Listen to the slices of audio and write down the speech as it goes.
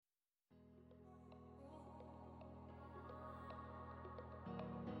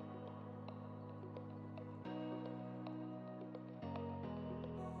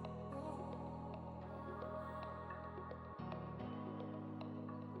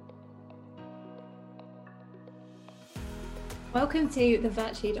Welcome to the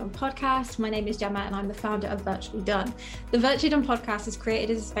Virtually Done podcast. My name is Gemma and I'm the founder of Virtually Done. The Virtually Done podcast is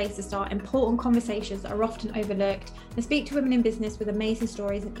created as a space to start important conversations that are often overlooked and speak to women in business with amazing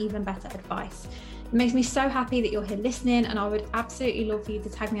stories and even better advice. It makes me so happy that you're here listening, and I would absolutely love for you to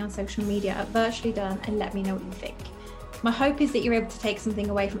tag me on social media at Virtually Done and let me know what you think. My hope is that you're able to take something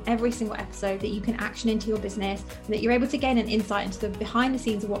away from every single episode that you can action into your business, and that you're able to gain an insight into the behind the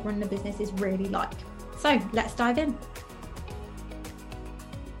scenes of what running a business is really like. So let's dive in.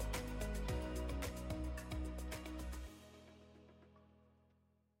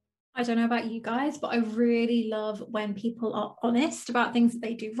 I don't know about you guys, but I really love when people are honest about things that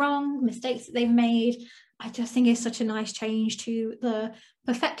they do wrong, mistakes that they've made. I just think it's such a nice change to the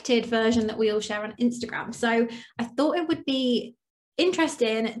perfected version that we all share on Instagram. So I thought it would be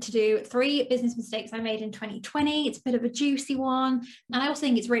interesting to do 3 business mistakes I made in 2020. It's a bit of a juicy one. And I also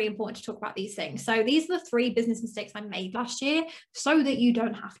think it's really important to talk about these things. So these are the 3 business mistakes I made last year so that you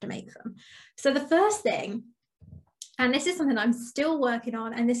don't have to make them. So the first thing, and this is something I'm still working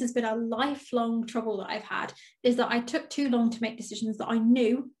on, and this has been a lifelong trouble that I've had, is that I took too long to make decisions that I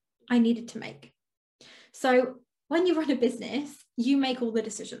knew I needed to make. So when you run a business, you make all the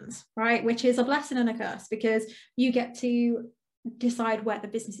decisions, right? Which is a blessing and a curse, because you get to decide where the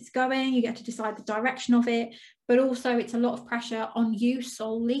business is going, you get to decide the direction of it, but also it's a lot of pressure on you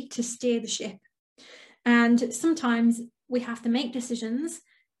solely to steer the ship. And sometimes we have to make decisions,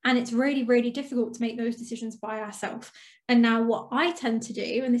 and it's really, really difficult to make those decisions by ourselves. And now what I tend to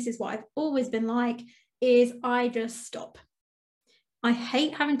do, and this is what I've always been like, is I just stop. I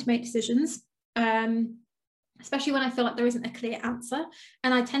hate having to make decisions, especially when I feel like there isn't a clear answer.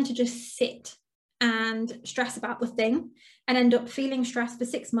 And I tend to just sit and stress about the thing and end up feeling stressed for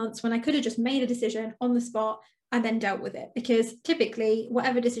 6 months when I could have just made a decision on the spot and then dealt with it. Because typically,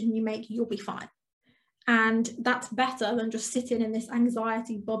 whatever decision you make, you'll be fine. And that's better than just sitting in this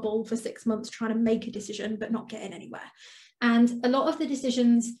anxiety bubble for 6 months trying to make a decision but not getting anywhere. And a lot of the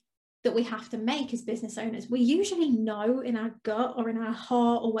decisions that we have to make as business owners, we usually know in our gut or in our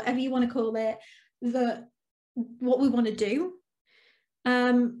heart or whatever you want to call it, that what we want to do,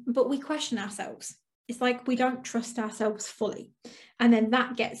 but we question ourselves. It's like we don't trust ourselves fully, and then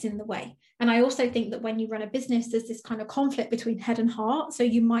that gets in the way. And I also think that when you run a business, there's this kind of conflict between head and heart. So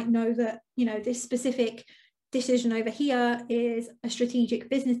you might know that, you know, this specific decision over here is a strategic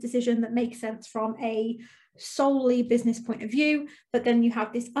business decision that makes sense from a solely business point of view, but then you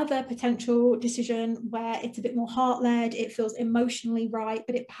have this other potential decision where it's a bit more heart-led, it feels emotionally right,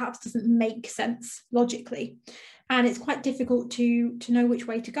 but it perhaps doesn't make sense logically. And it's quite difficult to know which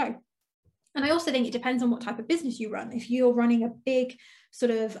way to go. And I also think it depends on what type of business you run. If you're running a big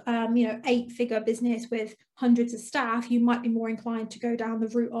sort of, 8-figure business with hundreds of staff, you might be more inclined to go down the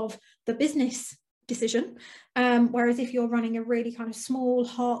route of the business decision. Whereas if you're running a really kind of small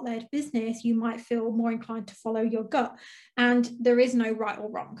heart-led business, you might feel more inclined to follow your gut. And there is no right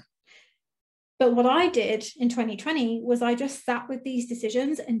or wrong. But what I did in 2020 was I just sat with these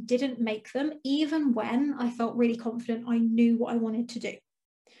decisions and didn't make them, even when I felt really confident I knew what I wanted to do.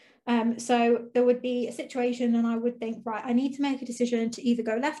 So there would be a situation and I would think, right, I need to make a decision to either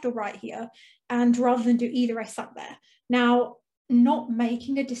go left or right here. And rather than do either, I sat there. Now, not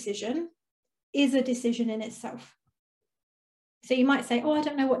making a decision is a decision in itself. So you might say, oh, I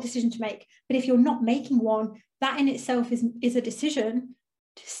don't know what decision to make. But if you're not making one, that in itself is a decision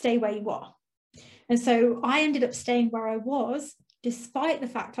to stay where you are. And so I ended up staying where I was, despite the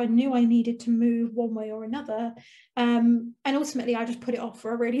fact I knew I needed to move one way or another. And ultimately, I just put it off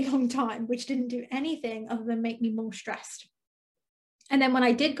for a really long time, which didn't do anything other than make me more stressed. And then when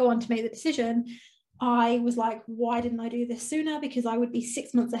I did go on to make the decision, I was like, why didn't I do this sooner? Because I would be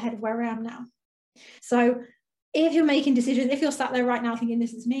 6 months ahead of where I am now. So if you're making decisions, if you're sat there right now thinking,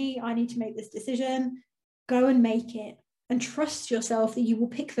 this is me, I need to make this decision, go and make it. And trust yourself that you will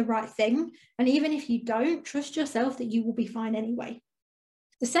pick the right thing. And even if you don't, trust yourself that you will be fine anyway.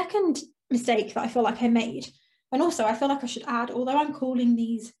 The second mistake that I feel like I made, and also I feel like I should add, although I'm calling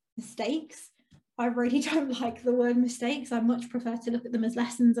these mistakes, I really don't like the word mistakes. I much prefer to look at them as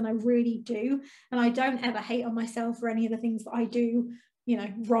lessons, and I really do. And I don't ever hate on myself for any of the things that I do,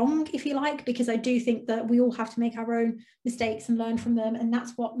 wrong, if you like, because I do think that we all have to make our own mistakes and learn from them. And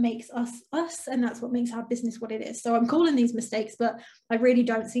that's what makes us, and that's what makes our business what it is. So I'm calling these mistakes, but I really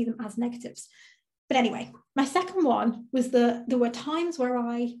don't see them as negatives. But anyway, my second one was that there were times where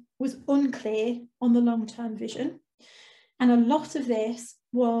I was unclear on the long-term vision. And a lot of this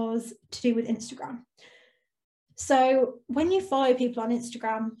was to do with Instagram. So when you follow people on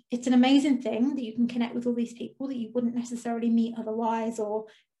Instagram, it's an amazing thing that you can connect with all these people that you wouldn't necessarily meet otherwise, or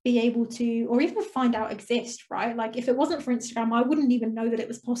be able to, or even find out exist, right? Like if it wasn't for Instagram, I wouldn't even know that it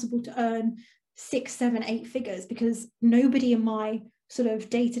was possible to earn 6, 7, 8 figures, because nobody in my sort of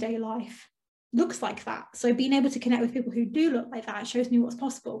day-to-day life looks like that. So being able to connect with people who do look like that shows me what's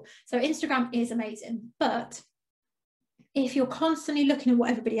possible. So Instagram is amazing. But if you're constantly looking at what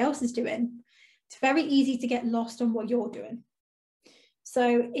everybody else is doing, it's very easy to get lost on what you're doing.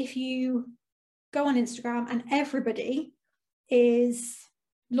 So if you go on Instagram and everybody is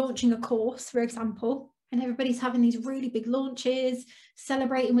launching a course, for example, and everybody's having these really big launches,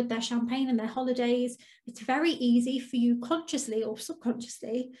 celebrating with their champagne and their holidays, it's very easy for you consciously or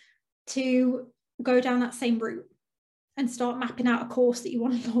subconsciously to go down that same route and start mapping out a course that you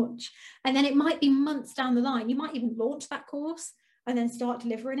want to launch. And then it might be months down the line, you might even launch that course and then start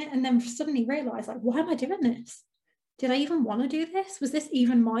delivering it, and then suddenly realize, like, why am I doing this? Did I even want to do this? Was this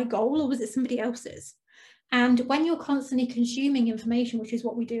even my goal, or was it somebody else's? And when you're constantly consuming information, which is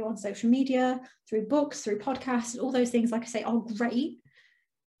what we do on social media, through books, through podcasts, all those things, like I say, are great.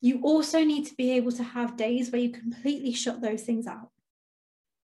 You also need to be able to have days where you completely shut those things out.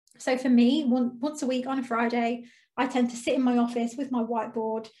 So for me, once a week on a Friday, I tend to sit in my office with my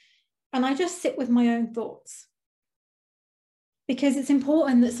whiteboard and I just sit with my own thoughts. Because it's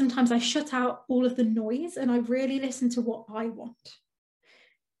important that sometimes I shut out all of the noise and I really listen to what I want.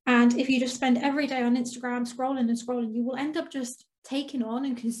 And if you just spend every day on Instagram scrolling and scrolling, you will end up just taking on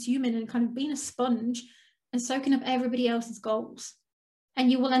and consuming and kind of being a sponge and soaking up everybody else's goals. And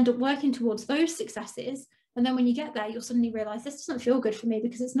you will end up working towards those successes. And then when you get there, you'll suddenly realize this doesn't feel good for me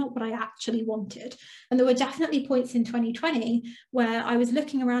because it's not what I actually wanted. And there were definitely points in 2020 where I was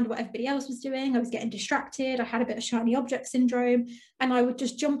looking around what everybody else was doing. I was getting distracted. I had a bit of shiny object syndrome, and I would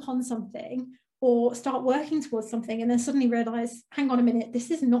just jump on something or start working towards something and then suddenly realize, hang on a minute,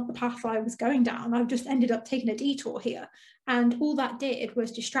 this is not the path I was going down. I've just ended up taking a detour here. And all that did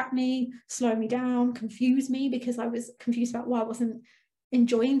was distract me, slow me down, confuse me, because I was confused about why I wasn't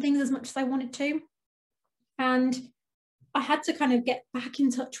enjoying things as much as I wanted to. And I had to kind of get back in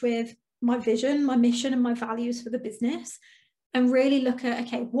touch with my vision, my mission, and my values for the business, and really look at,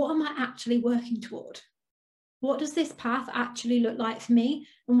 okay, what am I actually working toward? What does this path actually look like for me?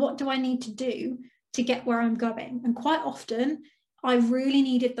 And what do I need to do to get where I'm going? And quite often, I really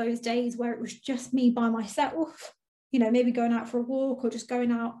needed those days where it was just me by myself, you know, maybe going out for a walk or just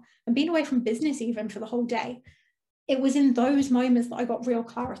going out and being away from business even for the whole day. It was in those moments that I got real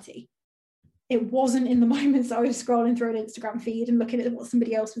clarity. It wasn't in the moments I was scrolling through an Instagram feed and looking at what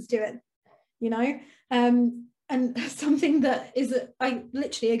somebody else was doing, you know? And something that is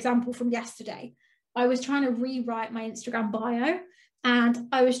literally example from yesterday, I was trying to rewrite my Instagram bio and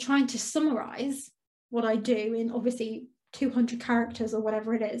I was trying to summarize what I do in obviously 200 characters or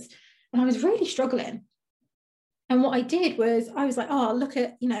whatever it is. And I was really struggling. And what I did was I was like, oh, I'll look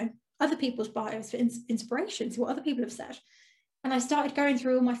at, you know, other people's bios for inspiration, see what other people have said. And I started going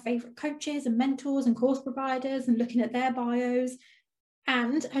through all my favorite coaches and mentors and course providers and looking at their bios.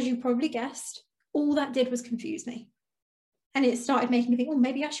 And as you probably guessed, all that did was confuse me. And it started making me think, oh,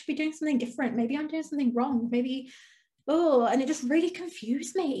 maybe I should be doing something different. Maybe I'm doing something wrong. Maybe, and it just really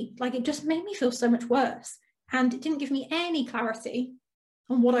confused me. Like it just made me feel so much worse. And it didn't give me any clarity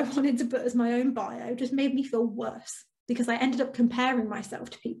on what I wanted to put as my own bio. It just made me feel worse because I ended up comparing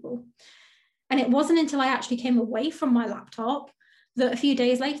myself to people. And it wasn't until I actually came away from my laptop that a few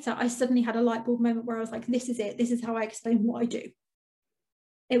days later, I suddenly had a light bulb moment where I was like, this is it. This is how I explain what I do.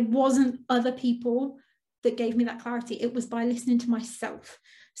 It wasn't other people that gave me that clarity. It was by listening to myself.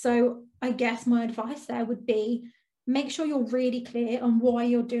 So I guess my advice there would be, make sure you're really clear on why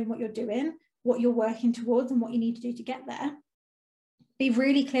you're doing what you're doing, what you're working towards, and what you need to do to get there. Be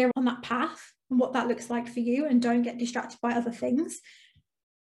really clear on that path and what that looks like for you, and don't get distracted by other things.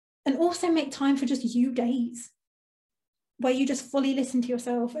 And also make time for just you days where you just fully listen to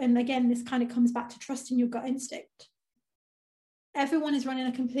yourself. And again, this kind of comes back to trusting your gut instinct. Everyone is running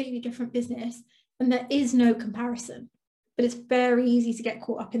a completely different business and there is no comparison, but it's very easy to get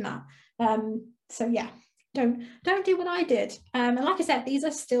caught up in that. So yeah, don't do what I did. And like I said, these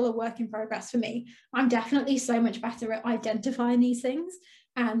are still a work in progress for me. I'm definitely so much better at identifying these things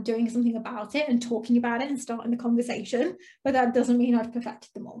and doing something about it and talking about it and starting the conversation, but that doesn't mean I've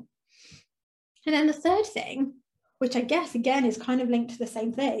perfected them all. And then the third thing, which I guess again is kind of linked to the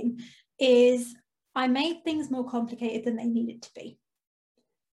same thing, is I made things more complicated than they needed to be.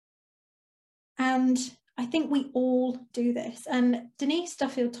 And I think we all do this. And Denise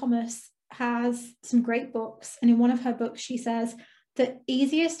Duffield Thomas has some great books. And in one of her books, she says, the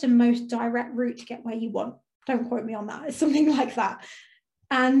easiest and most direct route to get where you want. Don't quote me on that. It's something like that.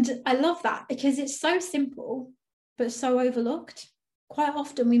 And I love that because it's so simple, but so overlooked. quite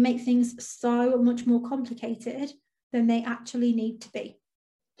often we make things so much more complicated than they actually need to be.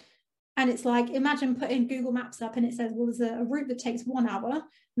 And it's like, imagine putting Google Maps up and it says, well, there's a route that takes 1 hour and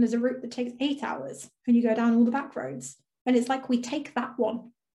there's a route that takes 8 hours, and you go down all the back roads. And it's like, we take that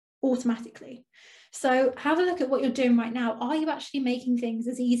one automatically. So have a look at what you're doing right now. Are you actually making things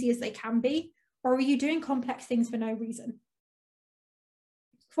as easy as they can be? Or are you doing complex things for no reason?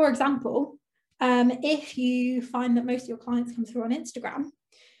 For example, if you find that most of your clients come through on Instagram,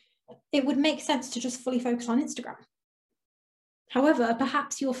 it would make sense to just fully focus on Instagram. However,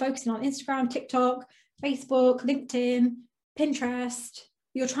 perhaps you're focusing on Instagram, TikTok, Facebook, LinkedIn, Pinterest.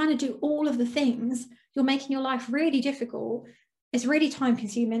 You're trying to do all of the things. You're making your life really difficult. It's really time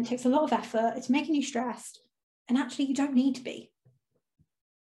consuming, it takes a lot of effort. It's making you stressed. And actually, you don't need to be.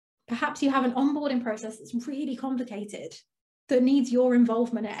 Perhaps you have an onboarding process that's really complicated, that needs your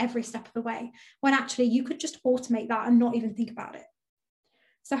involvement at every step of the way, when actually you could just automate that and not even think about it.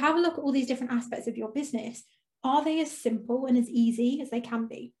 So have a look at all these different aspects of your business. Are they as simple and as easy as they can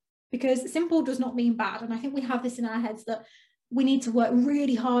be? Because simple does not mean bad. And I think we have this in our heads that we need to work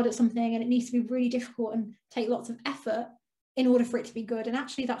really hard at something and it needs to be really difficult and take lots of effort in order for it to be good. And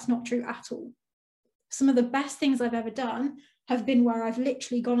actually, that's not true at all. Some of the best things I've ever done have been where I've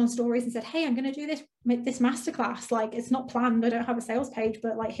literally gone on stories and said, hey, I'm going to do this masterclass. Like, it's not planned. I don't have a sales page,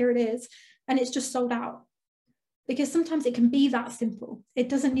 but like, here it is. And it's just sold out. Because sometimes it can be that simple. It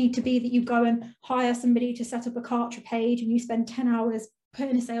doesn't need to be that you go and hire somebody to set up a Kartra page and you spend 10 hours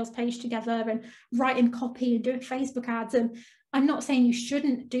putting a sales page together and writing copy and doing Facebook ads. And I'm not saying you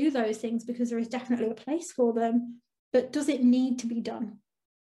shouldn't do those things, because there is definitely a place for them, but does it need to be done?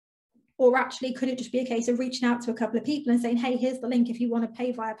 Or actually, could it just be a case of reaching out to a couple of people and saying, hey, here's the link if you want to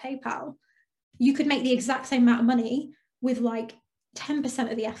pay via PayPal? You could make the exact same amount of money with like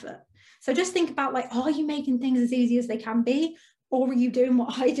 10% of the effort. So just think about, like, are you making things as easy as they can be? Or are you doing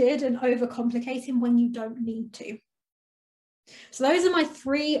what I did and overcomplicating when you don't need to? So those are my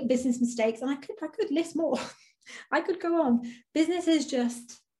 3 business mistakes. And I could list more. I could go on. Business is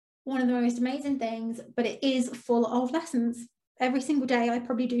just one of the most amazing things, but it is full of lessons. Every single day, I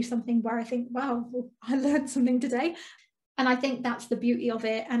probably do something where I think, wow, I learned something today. And I think that's the beauty of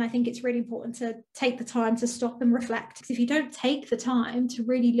it. And I think it's really important to take the time to stop and reflect. Because if you don't take the time to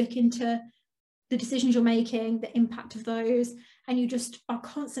really look into the decisions you're making, the impact of those, and you just are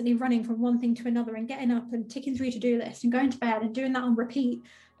constantly running from one thing to another and getting up and ticking through to-do list and going to bed and doing that on repeat,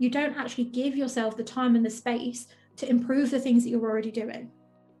 you don't actually give yourself the time and the space to improve the things that you're already doing.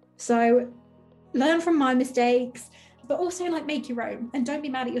 So learn from my mistakes, but also like make your own, and don't be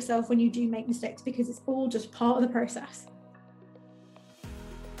mad at yourself when you do make mistakes, because it's all just part of the process.